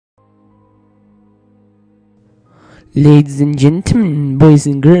Ladies and gentlemen, boys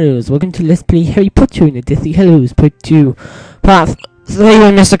and girls, welcome to Let's Play Harry Potter in the Deathly Hallows Part 2. Part 3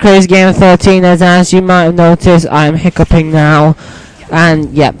 with Mr. Crazy Game 13, as you might have noticed, I'm hiccuping now.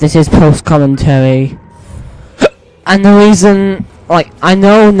 And, yep, this is post-commentary. And the reason, I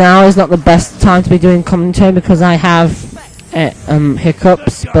know now is not the best time to be doing commentary because I have,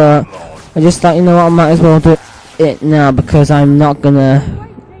 hiccups, but I just thought, you know what, I might as well do it now because I'm not gonna,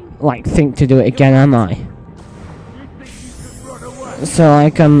 think to do it again, am I? So,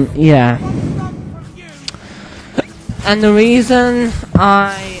 yeah. And the reason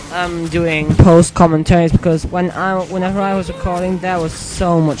I am doing post-commentary is because whenever I was recording, there was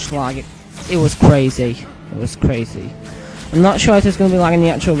so much lag. It was crazy. It was crazy. I'm not sure if it's going to be lag in the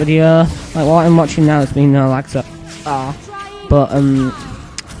actual video. Like, what I'm watching now has been no lag, so... But,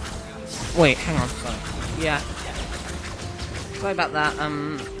 wait, hang on, sorry. Yeah. Sorry about that,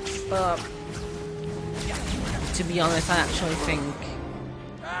 but... To be honest, I actually think...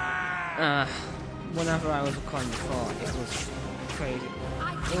 whenever I was recording before, it was crazy.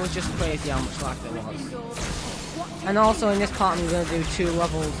 It was just crazy how much lag there was. And also in this part I'm going to do 2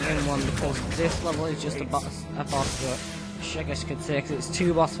 levels in one because this level is just a boss rush, I guess you could say, because it's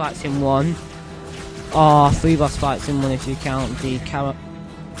 2 boss fights in one. Or 3 boss fights in one if you count the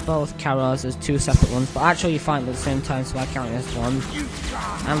both Carrots as 2 separate ones. But actually you fight them at the same time, so I count it as one.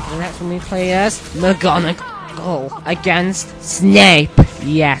 And for the next one we play as McGonagall against Snape.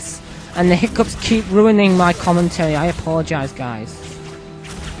 Yes. And the hiccups keep ruining my commentary. I apologize, guys.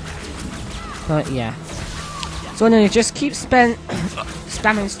 But yeah. So anyway, just keep spamming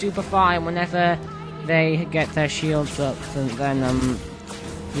Stupefy whenever they get their shields up, and then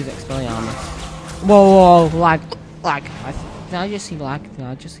use Expelliarmus. Whoa, lag. Did I just see lag?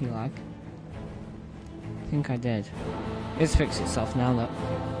 I think I did. It's fixed itself now, look.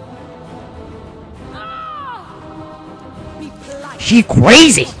 She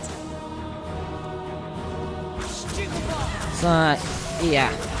crazy. So,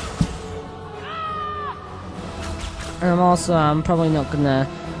 yeah. And I'm probably not gonna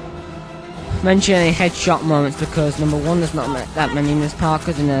mention any headshot moments because number 1, there's not that many in this part,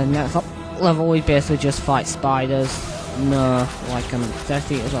 because in the next level we basically just fight spiders. No,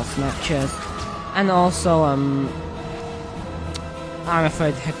 Death Eaters or Snatchers. And also, I'm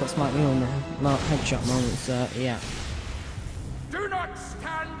afraid the hiccups might be on the headshot moments, so, yeah. Do not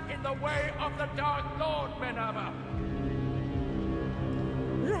stand in the way of the Dark Lord, Minerva!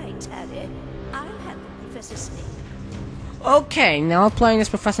 Right, Harry. I'll have Professor Snape. Okay, now we're playing as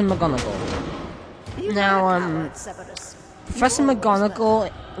Professor McGonagall. Now, Professor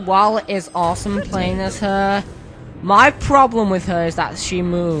McGonagall, while it is awesome playing as her, my problem with her is that she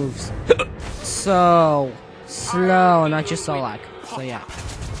moves so slow, and I just saw lag. So yeah.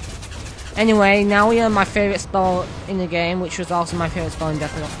 Anyway, now we have my favourite spell in the game, which was also my favourite spell in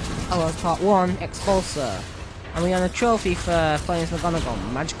Deathly Hallows Part 1, Expulsor. And we earn a trophy for playing as McGonagall,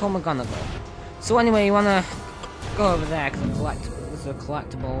 Magical McGonagall. So anyway, you wanna go over there, because there's a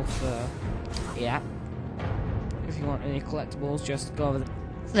collectible for... Yeah. If you want any collectibles, just go over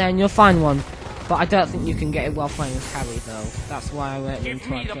there and you'll find one. But I don't think you can get it while playing as Harry, though. That's why I went into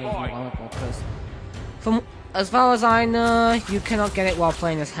like playing as McGonagall, because... From as far as I know, you cannot get it while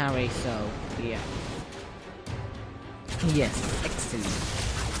playing as Harry, so... Yeah. Yes, excellent.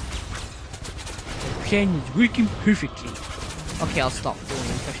 Plan is working perfectly. Okay, I'll stop doing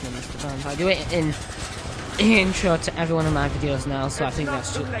the impression of Mr. Burns. I do it in the intro to every one of my videos now, so I think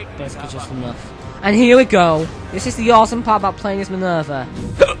that's basically just enough. And here we go. This is the awesome part about playing as Minerva.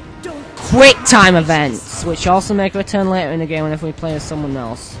 Quick time events, which also make a return later in the game whenever we play as someone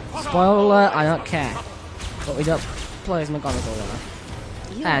else. Spoiler alert, I don't care. But we don't play as McGonagall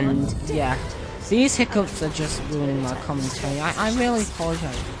though. And yeah, these hiccups are just ruining my commentary. I really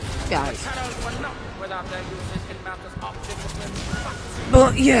apologize, guys.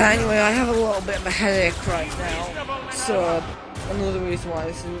 But yeah, anyway, I have a little bit of a headache right now, so another reason why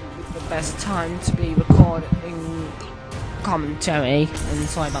this is the best time to be recording commentary. And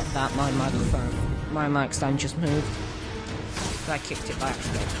sorry about that, my mic stand just moved. I kicked it by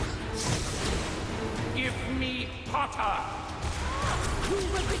accident. Give me Potter!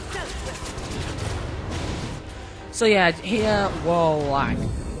 So yeah, here, whoa, lag.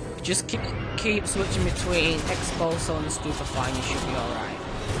 Just keep switching between Expulsor and Stupefy and you should be alright.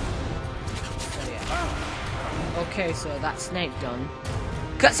 So yeah. Okay, so that's Snape done.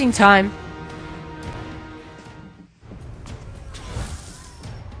 Cutscene time!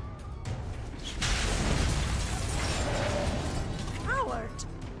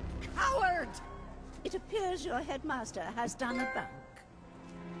 Howard! It appears your headmaster has done a bunk.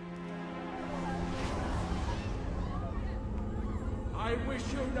 I wish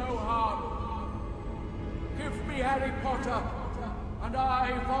you no harm. Give me Harry Potter, and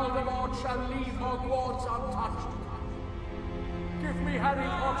I, Voldemort, shall leave Hogwarts untouched. Give me Harry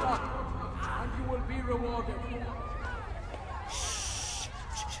Potter, and you will be rewarded.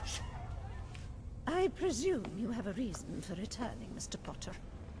 I presume you have a reason for returning, Mr. Potter.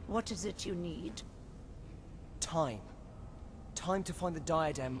 What is it you need? Time. Time to find the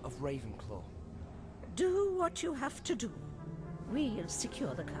diadem of Ravenclaw. Do what you have to do. We'll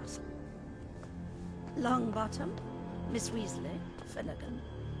secure the castle. Longbottom, Miss Weasley, Finnegan,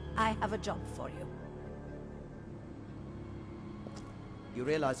 I have a job for you. You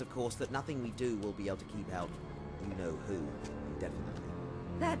realize, of course, that nothing we do will be able to keep out you-know-who, indefinitely.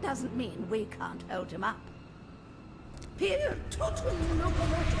 That doesn't mean we can't hold him up. Period totum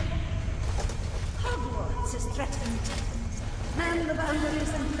locomotum. Hogwarts is threatened. Man the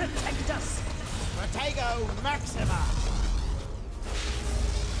boundaries and protect us. Protego Maxima!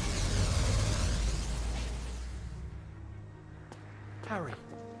 Harry,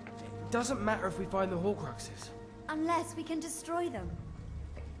 it doesn't matter if we find the Horcruxes. Unless we can destroy them.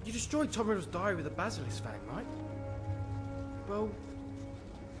 You destroyed Tom Riddle's diary with a basilisk fang, right? Well,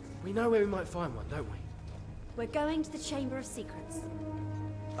 we know where we might find one, don't we? We're going to the Chamber of Secrets.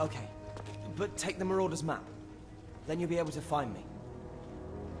 Okay, but take the Marauder's map. Then you'll be able to find me.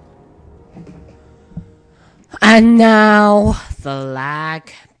 And now the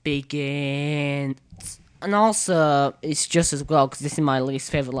lag begins. And also, it's just as well, because this is my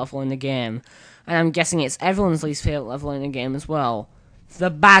least favourite level in the game. And I'm guessing it's everyone's least favourite level in the game as well. The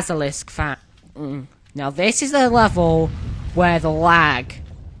Basilisk Fang. Now this is the level where the lag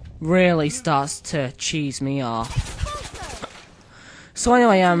really starts to cheese me off. So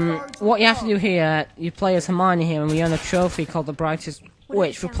anyway, what you have to do here, you play as Hermione here, and we earn a trophy called the Brightest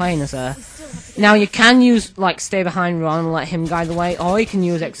Witch for playing as her. Now you can use, like, stay behind Ron and let him guide the way, or you can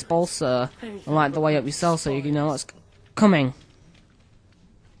use Expulsor and light the way up yourself so you know what's coming.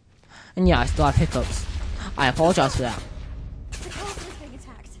 And yeah, I still have hiccups. I apologise for that. The castle is being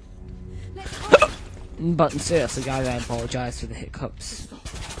attacked. Let's But seriously, guys, I apologise for the hiccups.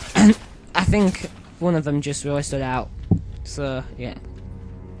 And I think one of them just really stood out. So, yeah.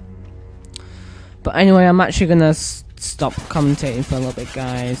 But anyway, I'm actually gonna stop commentating for a little bit,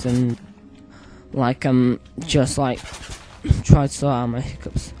 guys, and like just like try to sort out my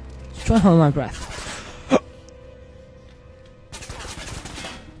hiccups. Just try to hold my breath.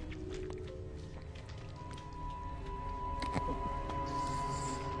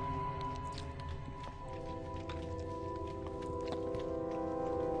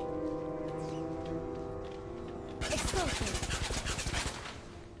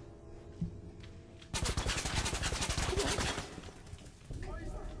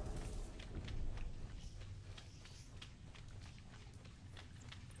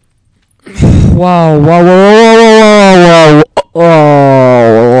 Whoa, whoa, whoa, whoa, whoa, whoa,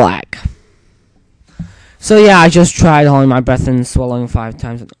 whoa, lag. So yeah, I just tried holding my breath and swallowing 5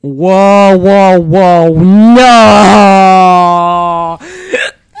 times. Whoa, whoa, whoa, no! No,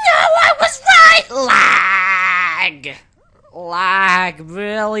 I was right! Lag! Lag,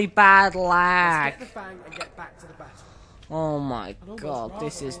 really bad lag. Let's get the fang and get back to the battle. Oh my god,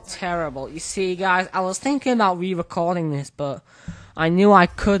 this is terrible. You see, guys, I was thinking about re-recording this, but I knew I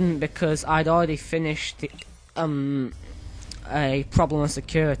couldn't because I'd already finished the, a problem of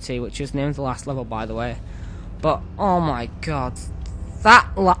security, which is named the last level, by the way. But, oh my god, that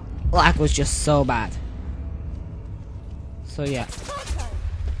lag was just so bad. So, yeah.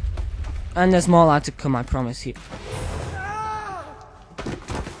 And there's more lag to come, I promise you.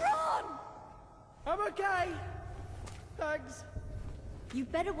 I'm okay. Thanks. You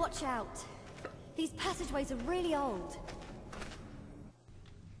better watch out. These passageways are really old.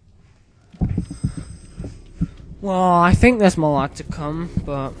 Well, I think there's more lag to come,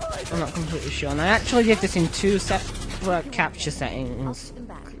 but I'm not completely sure. And I actually did this in 2 separate capture settings,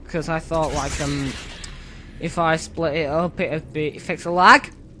 because I thought, like, if I split it up, it'd fix the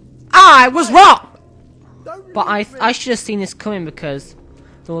lag. I was wrong! But I should have seen this coming because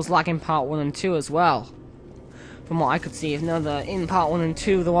there was lag in part 1 and 2 as well. From what I could see, in part 1 and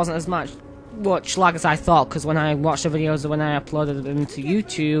 2 there wasn't as much lag as I thought, because when I watched the videos when I uploaded them to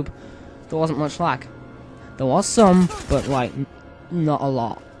YouTube, there wasn't much lag. There was some, but like, not a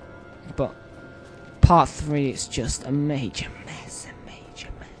lot. But part 3 is just a major mess, a major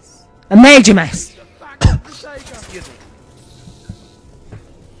mess. A major mess! Excuse me.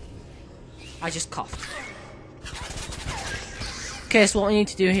 I just coughed. Okay, so what we need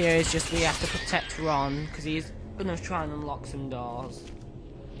to do here is just we have to protect Ron, because he's gonna try and unlock some doors.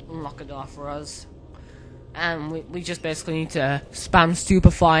 Unlock a door for us. And we just basically need to spam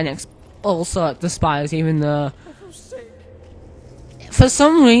Stupefy and also the spiders, even though for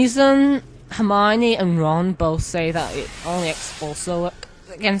some reason Hermione and Ron both say that it only also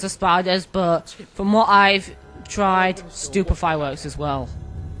against the spiders, but from what I've tried, Stupefy works as well.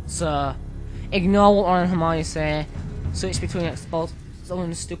 So ignore what Ron and Hermione say. Switch between Expulso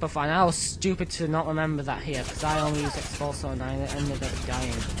and Stupefy. And I was stupid to not remember that here, because I only used Expulso and I ended up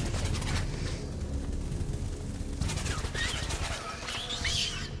dying.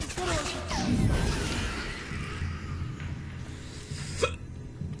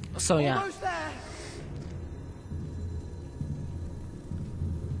 So yeah.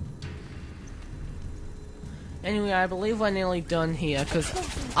 Anyway, I believe we're nearly done here, because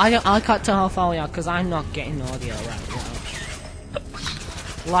I can't tell how far we are, because I'm not getting audio right now.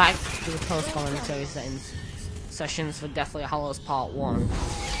 Like the post-commentary sessions for Deathly Hallows Part 1.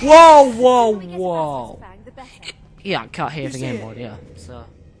 Whoa, whoa, whoa! Yeah, I can't hear the game audio, so...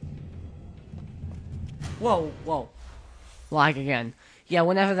 Whoa, whoa. Lag again. Yeah,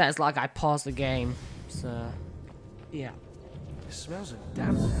 whenever there's lag, I pause the game, so... Yeah. It smells of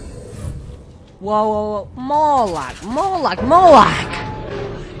damn. Whoa, whoa, whoa, more lag, more lag, more lag!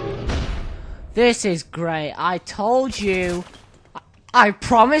 This is great, I told you! I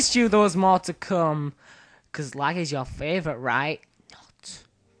promised you there was more to come. Cause lag is your favourite, right? Not.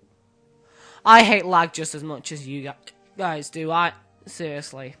 I hate lag just as much as you guys do,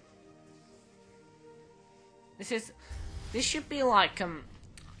 seriously. This should be like,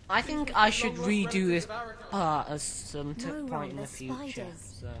 I think I should redo this part at some point in the future.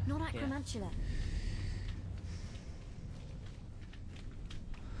 So, not acromantula.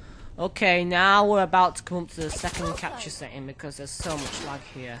 Okay, now we're about to come up to the second capture setting because there's so much lag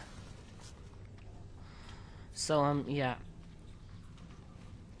here. So, yeah.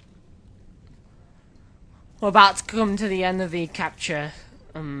 We're about to come to the end of the capture,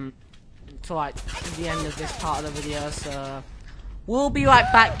 to like, the end of this part of the video, so... We'll be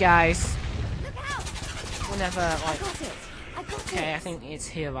right back, guys. Whenever, like... Okay, I think it's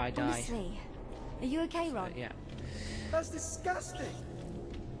here I die. Honestly. Are you okay, Ron? But, yeah. That's disgusting.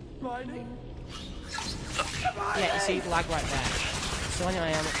 Hermione? Yeah, you see lag right there. So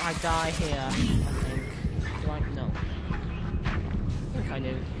anyway, I die here, I think. Do I? No. I think I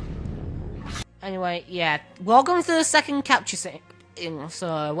do. Anyway, yeah. Welcome to the second capture setting.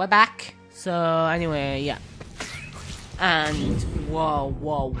 So, we're back. So, anyway, yeah. And, whoa,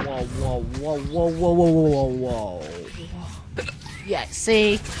 whoa, whoa, whoa, whoa, whoa, whoa, whoa, whoa, whoa. Yeah,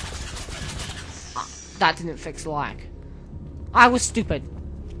 see? That didn't fix lag. I was stupid.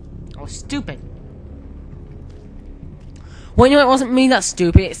 I was stupid. Well, you know, it wasn't me that's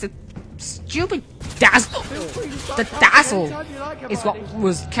stupid, it's the stupid dazzle. The dazzle is what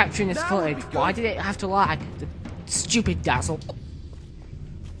was capturing this footage. Why did it have to lag? The stupid dazzle.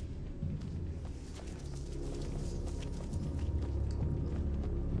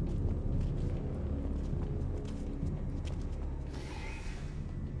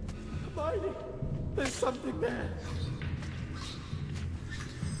 There's something there.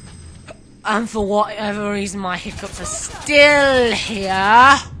 And for whatever reason, my hiccups are still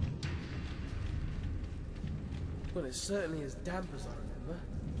here. Well, it's certainly as damp as I remember.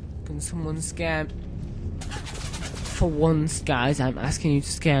 Can someone scare me? For once, guys, I'm asking you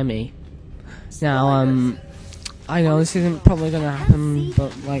to scare me. Now, I know this isn't probably gonna happen,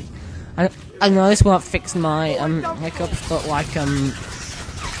 but like, I know this won't fix my hiccups, but like,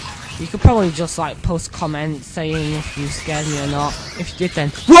 you could probably just like post comments saying if you scared me or not. If you did, then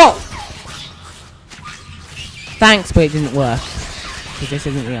whoa! Thanks, but it didn't work because this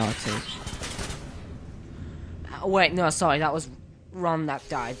isn't reality. Wait, no, sorry, that was Ron that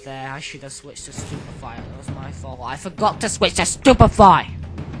died there. I should have switched to Stupefy. That was my fault. I forgot to switch to Stupefy.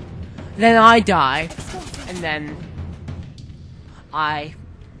 Then I die, and then I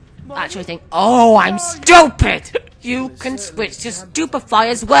actually think, oh, I'm stupid! You can switch to Stupefy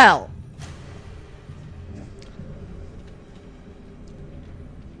as well!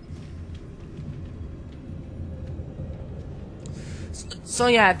 So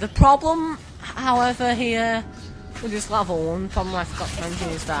yeah, the problem, however, here with this level, one problem I forgot to mention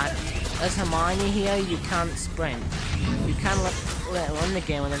is that as Hermione here, you can't sprint. You can let it run the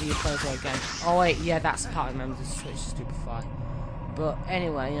game whenever you play it again. Oh wait, yeah, that's the part I remember to switch to Stupefy. But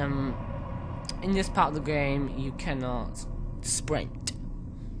anyway, in this part of the game, you cannot sprint.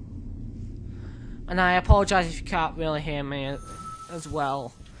 And I apologize if you can't really hear me as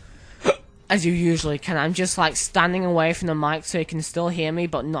well as you usually can. I'm just like standing away from the mic so you can still hear me,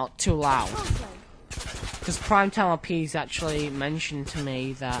 but not too loud. Because Primetime RP's actually mentioned to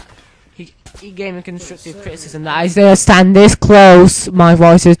me that He gave me constructive criticism that I say stand this close, my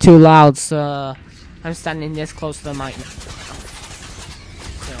voice is too loud, so I'm standing this close to the mic.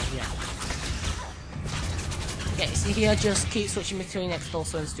 So yeah. Okay, see here, just keep switching between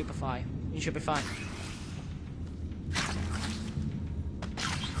Expulsor and Stupefy. You should be fine.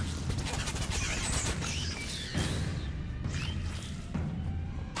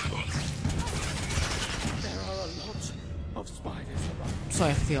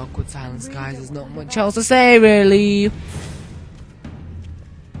 Sorry for the awkward silence, guys. There's not much else to say, really.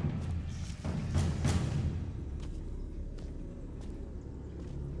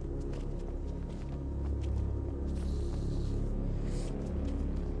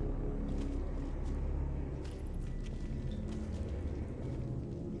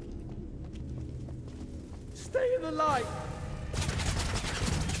 Stay in the light!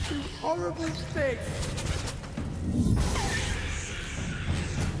 You horrible thing!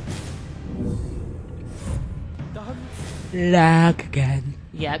 Lag again.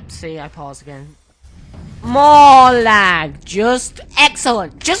 Yep, see, I pause again. More lag. Just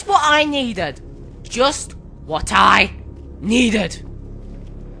excellent. Just what I needed. Just what I needed.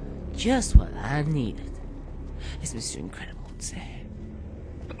 Just what I needed. It's Mr. Incredible to say.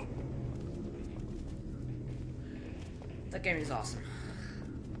 That game is awesome.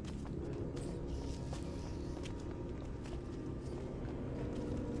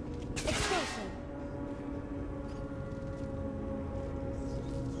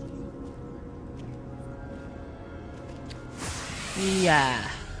 Yeah.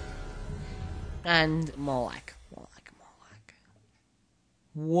 And more like.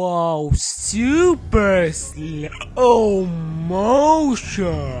 Whoa, super slow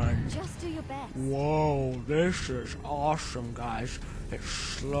motion. Just do your best. Whoa, this is awesome, guys. It's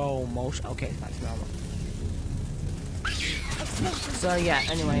slow motion. Okay, it's back to normal. So yeah,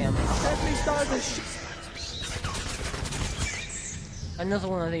 anyway, another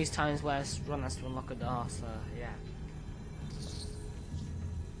one of these times where Ron has to unlock a door, so yeah.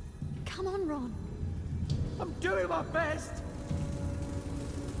 Come on, Ron. I'm doing my best!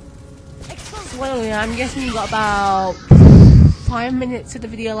 Well, yeah, I'm guessing you got about 5 minutes of the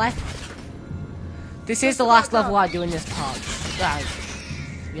video left. This is the last level I do in this part.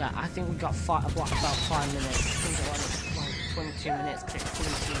 Yeah, I think we got about 5 minutes. I think it was like 22 minutes,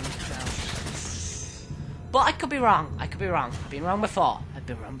 17 now. But I could be wrong. I've been wrong before.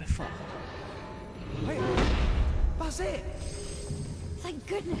 Wait, that's it! Thank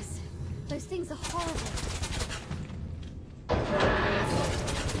goodness. Those things are horrible.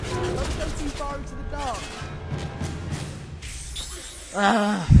 Don't go too far into the dark.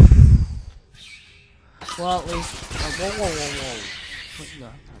 Well, at least. Whoa. No.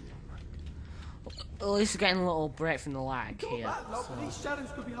 At least we're getting a little break from the lag here. But these shadows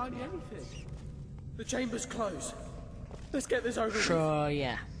could be hiding anything. The chamber's closed. Let's get this over with. Sure,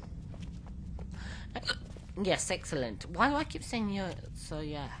 yeah. Yes, excellent. Why do I keep saying yeah? So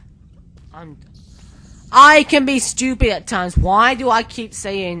yeah. I can be stupid at times. Why do I keep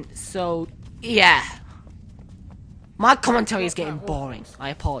saying so? Yeah. My commentary is getting boring.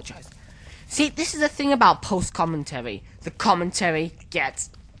 I apologize. See, this is the thing about post-commentary. The commentary gets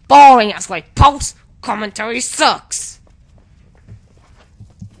boring. That's why post-commentary sucks.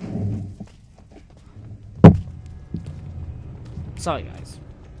 Sorry, guys.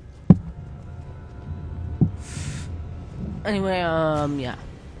 Anyway, yeah.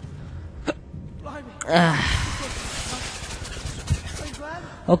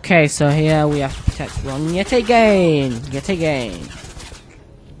 Okay, so here we have to protect Ron yet again.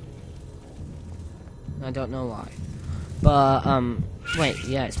 I don't know why. But, wait,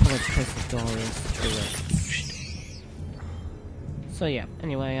 yeah, it's probably because the door is through it. So, yeah,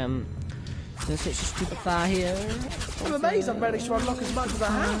 anyway, let's hit Stupefy here. I'm amazed I've managed to unlock as much as I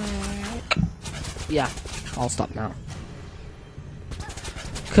have. Yeah, I'll stop now.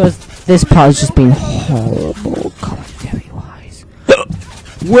 Because this part has just been horrible commentary-wise.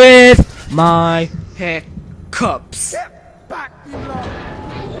 With my hiccups. Get back, you lot!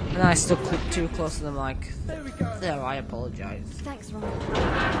 And I still click too close to the mic. There we go. There, I apologize. Thanks, Ron. Why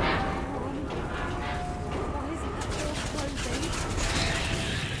is it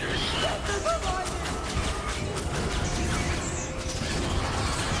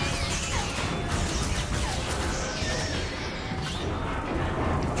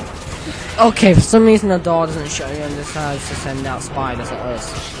Okay, for some reason the door doesn't show you and decides to send out spiders at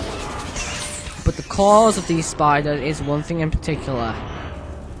us. But the cause of these spiders is one thing in particular.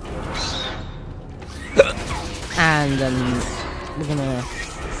 And we're gonna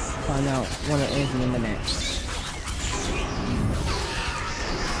find out what it is in a minute.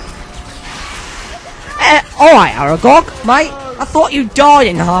 Alright, Aragog, mate. I thought you died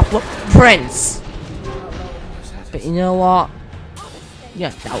in Half-Blood Prince. But you know what? Yeah,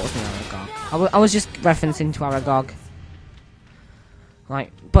 that wasn't Aragog. I was just referencing to Aragog.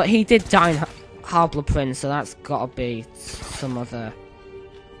 Like, but he did die in Half-Blood Prince, so that's gotta be some other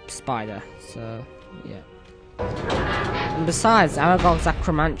spider. So, yeah. And besides, Aragog's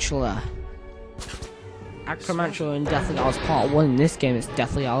Acromantula. Acromantula in Deathly Hallows Part 1. In this game, it's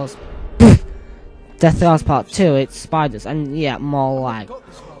Deathly Hallows. Deathly Hallows Part 2, it's spiders. And yeah, more like.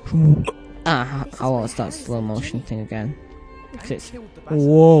 I want to start slow motion thing again. It's,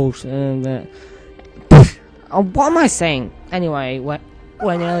 whoa. What am I saying? Anyway, we're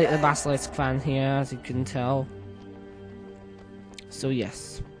nearly at the Basilisk fan here, as you can tell. So,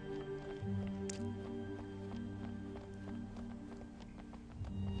 yes.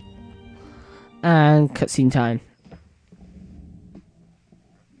 And cutscene time.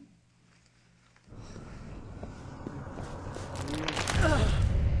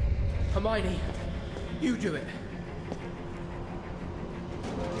 Hermione, you do it.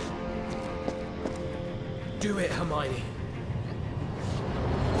 Do it, Hermione.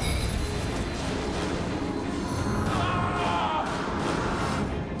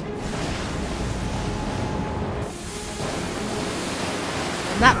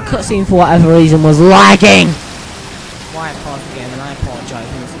 That cutscene, for whatever reason, was lagging! Why I paused again, and I apologise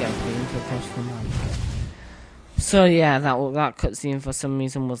once again for being too close to the mic. So yeah, that cutscene for some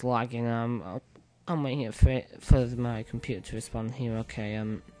reason was lagging. I'm waiting here for my computer to respond here. Okay,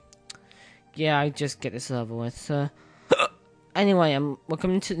 yeah, I just get this over with. So anyway, we're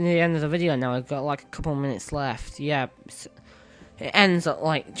coming to the end of the video now. I've got like a couple minutes left. Yeah, it ends at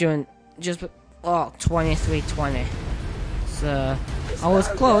like during just 23:20. So I was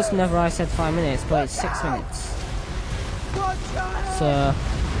close whenever I said 5 minutes, but it's 6 minutes. So,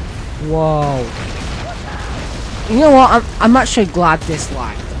 whoa. You know what? I'm actually glad this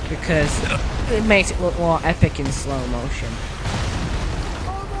lagged because it makes it look more epic in slow motion.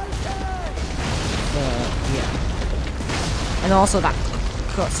 Yeah. And also that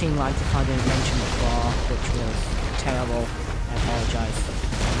cutscene lagged if I didn't mention before, which was terrible. I apologise.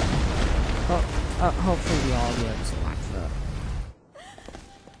 Hopefully the audio doesn't lag that.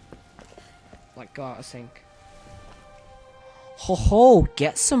 Like, go out of sync. Ho ho,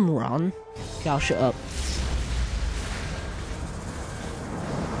 get some run. Okay, I'll shut up.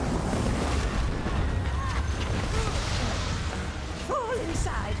 Fall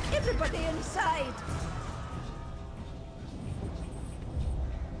inside! Everybody inside!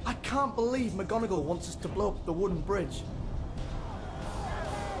 I can't believe McGonagall wants us to blow up the wooden bridge.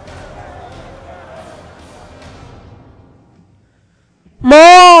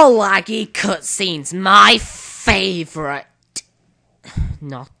 More laggy cutscenes, my favourite.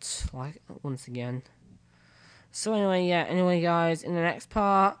 Not like once again. So anyway, guys, in the next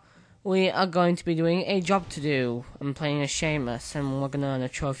part, we are going to be doing a job to do. I'm playing as Seamus, and we're gonna earn a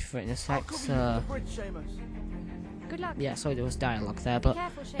trophy for it in a sec. So Good luck. yeah, sorry there was dialogue there, but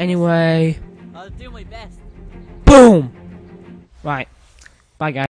Careful, Seamus. anyway, I'll do my best. boom. Right, bye guys.